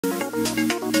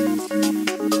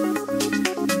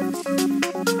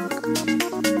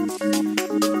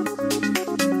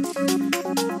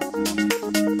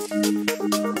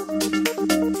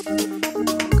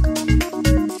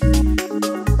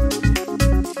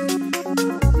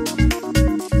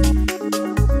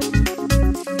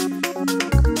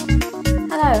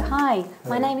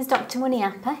is Dr.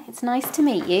 Muniyappa. It's nice to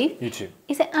meet you. You too.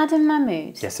 Is it Adam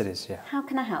Mahmood? Yes, it is, yeah. How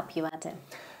can I help you, Adam?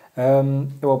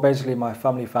 Well, basically, my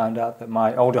family found out that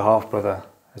my older half-brother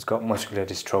has got muscular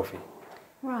dystrophy.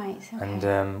 Right, okay.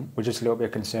 And we're just a little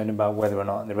bit concerned about whether or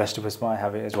not the rest of us might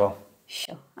have it as well.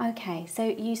 Sure. Okay, so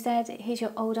you said he's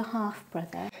your older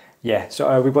half-brother? Yeah,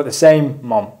 so we've got the same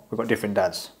mom, we've got different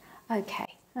dads. Okay,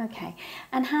 okay.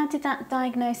 And how did that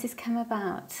diagnosis come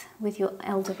about with your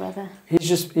elder brother?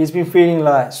 He's been feeling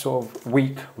like sort of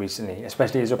weak recently,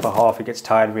 especially his upper half. He gets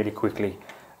tired really quickly.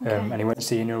 Okay. And he went to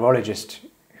see a neurologist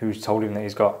who's told him that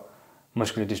he's got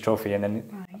muscular dystrophy, and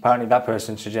then apparently that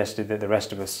person suggested that the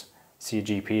rest of us see a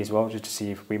GP as well, just to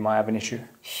see if we might have an issue.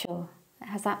 Sure.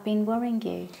 Has that been worrying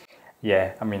you?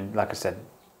 Yeah, I mean, like I said,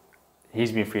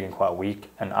 he's been feeling quite weak,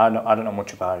 and I don't know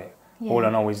much about it. Yeah. All I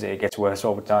know is that it gets worse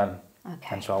over time.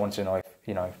 Okay. And so I want to know if,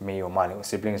 if me or my little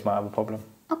siblings might have a problem.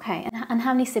 Okay, and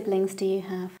how many siblings do you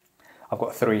have? I've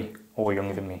got 3, all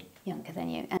younger than me. Younger than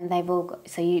you, and they've all got,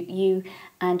 so you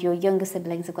and your younger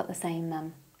siblings have got the same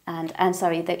mum, and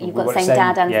sorry, that you've got the same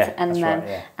dad and mum, right,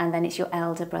 yeah. And then it's your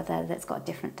elder brother that's got a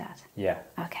different dad. Yeah.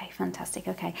 Okay, fantastic.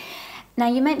 Okay, now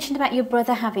you mentioned about your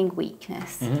brother having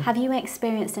weakness. Mm-hmm. Have you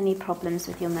experienced any problems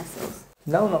with your muscles?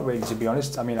 No, not really, to be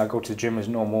honest. I mean, I go to the gym as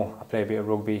normal. I play a bit of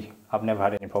rugby. I've never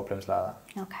had any problems like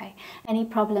that. Okay. Any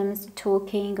problems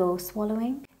talking or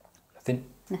swallowing? Nothing.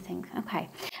 Nothing. Okay.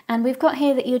 And we've got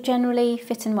here that you're generally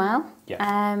fit and well.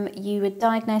 Yeah. You were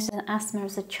diagnosed with asthma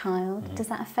as a child. Mm-hmm. Does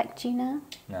that affect you now?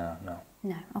 No, no.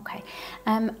 No. Okay.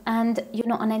 And you're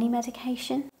not on any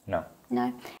medication? No.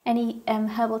 No. Any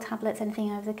herbal tablets,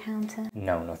 anything over the counter?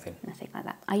 No, nothing. Nothing like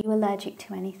that. Are you allergic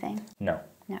to anything? No.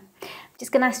 No.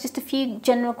 Just going to ask just a few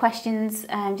general questions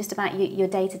just about your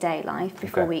day-to-day life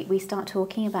before we start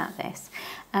talking about this.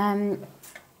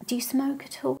 Do you smoke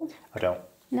at all? I don't.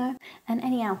 No. And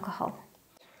any alcohol?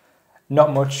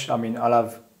 Not much. I mean, I'll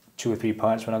have 2 or 3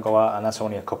 pints when I go out, and that's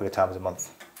only a couple of times a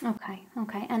month. Okay,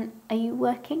 okay. And are you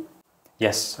working?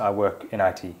 Yes, I work in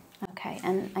IT. Okay,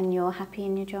 and you're happy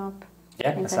in your job?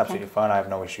 Yeah, that's absolutely fine. I have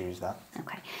no issues with that.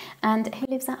 Okay. And who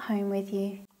lives at home with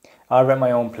you? I rent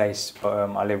my own place, but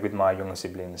I live with my younger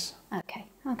siblings. Okay,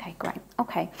 okay, great.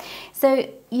 Okay, so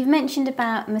you've mentioned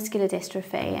about muscular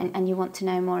dystrophy and you want to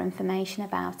know more information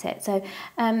about it. So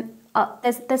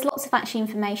there's lots of actually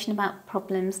information about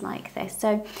problems like this.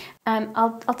 So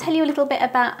I'll tell you a little bit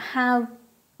about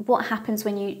what happens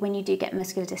when you do get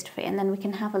muscular dystrophy, and then we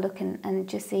can have a look and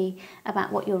just see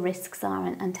about what your risks are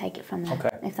and take it from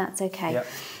there, if that's okay. Yep.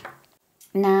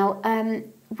 Now,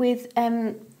 with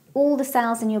all the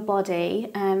cells in your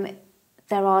body,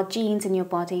 there are genes in your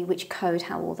body which code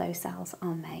how all those cells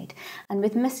are made. And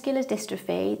with muscular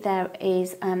dystrophy, there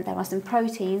are some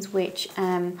proteins which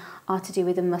are to do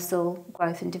with the muscle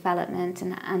growth and development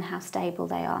and how stable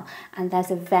they are. And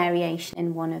there's a variation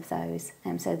in one of those,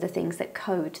 so the things that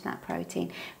code that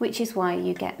protein, which is why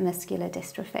you get muscular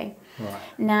dystrophy. Right.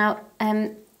 Now,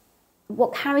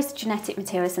 what carries the genetic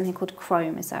material is something called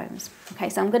chromosomes. Okay,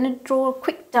 so I'm going to draw a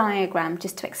quick diagram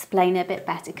just to explain it a bit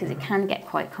better because it can get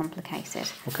quite complicated.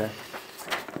 Okay.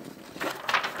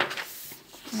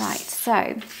 Right,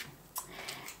 so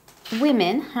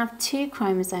women have 2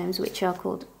 chromosomes which are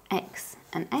called X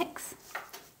and X,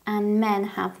 and men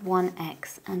have 1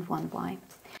 X and 1 Y.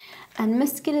 And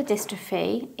muscular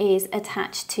dystrophy is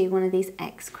attached to one of these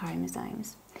X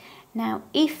chromosomes. Now,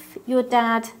 if your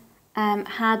dad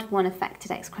had 1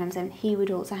 affected X chromosome, he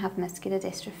would also have muscular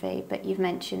dystrophy, but you've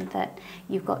mentioned that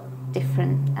you've got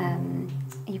different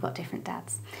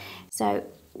dads. So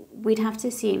we'd have to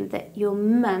assume that your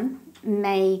mum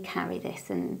may carry this,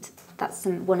 and that's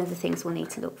one of the things we'll need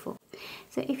to look for.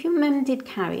 So if your mum did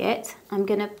carry it, I'm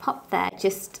going to pop there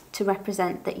just to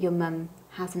represent that your mum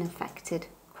has an affected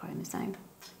chromosome.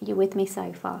 Are you with me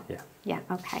so far? Yeah. Yeah,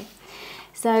 okay.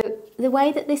 So the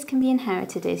way that this can be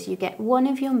inherited is you get one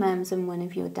of your mum's and one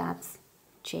of your dad's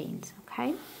genes,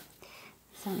 okay?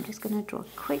 So I'm just going to draw a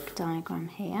quick diagram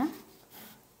here.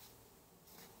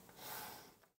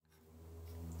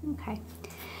 Okay,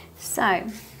 so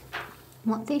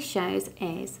what this shows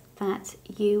is that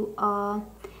you are,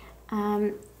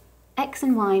 X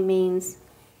and Y means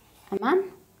a man,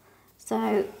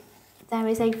 so there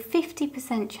is a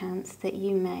 50% chance that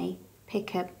you may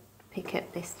pick up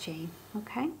this gene,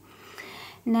 okay?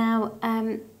 Now,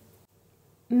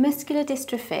 muscular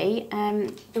dystrophy,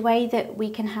 the way that we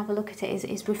can have a look at it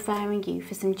is referring you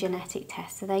for some genetic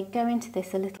tests. So they go into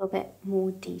this a little bit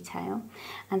more detail,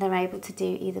 and they're able to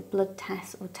do either blood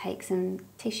tests or take some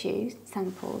tissue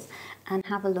samples and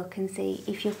have a look and see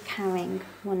if you're carrying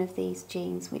one of these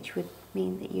genes, which would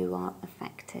mean that you are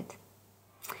affected.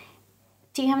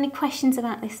 Do you have any questions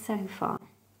about this so far?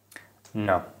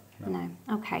 No. No.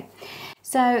 Okay.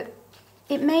 So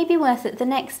it may be worth it. The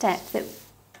next step that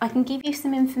I can give you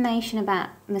some information about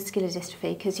muscular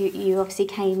dystrophy, because you obviously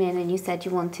came in and you said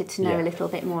you wanted to know a little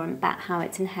bit more about how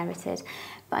it's inherited.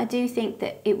 But I do think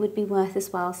that it would be worth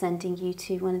as well sending you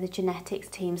to one of the genetics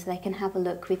teams so they can have a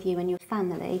look with you and your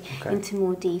family into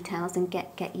more details and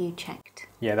get you checked.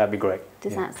 Yeah, that'd be great.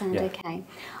 Does that sound okay?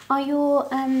 Are your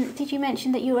did you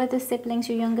mention that your other siblings,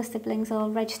 your younger siblings, are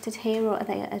registered here, or are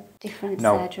they at a different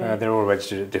surgery? No, they're all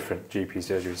registered at different GP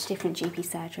surgeries. Different GP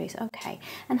surgeries, okay.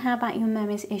 And how about your mum?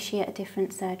 Is she at a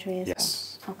different surgery as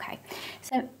well? Okay.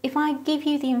 So if I give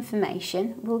you the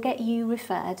information, we'll get you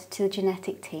referred to the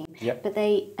genetic team. Yep. But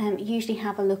they usually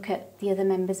have a look at the other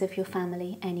members of your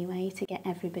family anyway to get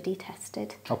everybody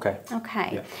tested. Okay.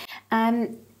 Okay. Yeah.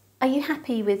 Are you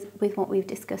happy with what we've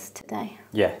discussed today?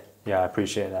 Yeah, I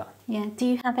appreciate that. Yeah. Do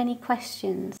you have any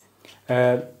questions?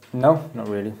 No, not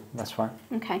really. That's fine.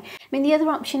 Okay. I mean, the other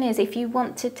option is if you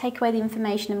want to take away the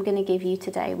information I'm going to give you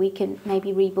today, we can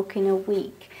maybe rebook in a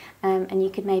week, and you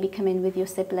could maybe come in with your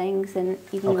siblings and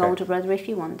even your older brother if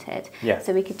you wanted. Yeah.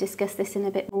 So we could discuss this in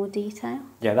a bit more detail.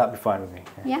 Yeah, that'd be fine with me.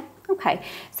 Yeah? Okay.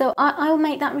 So I'll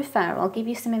make that referral. I'll give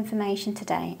you some information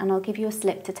today, and I'll give you a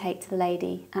slip to take to the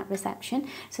lady at reception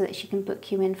so that she can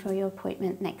book you in for your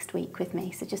appointment next week with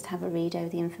me. So just have a read over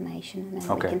the information and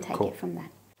then we can take it from there.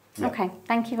 Yeah. Okay,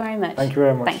 thank you very much. Thank you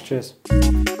very much. Cheers.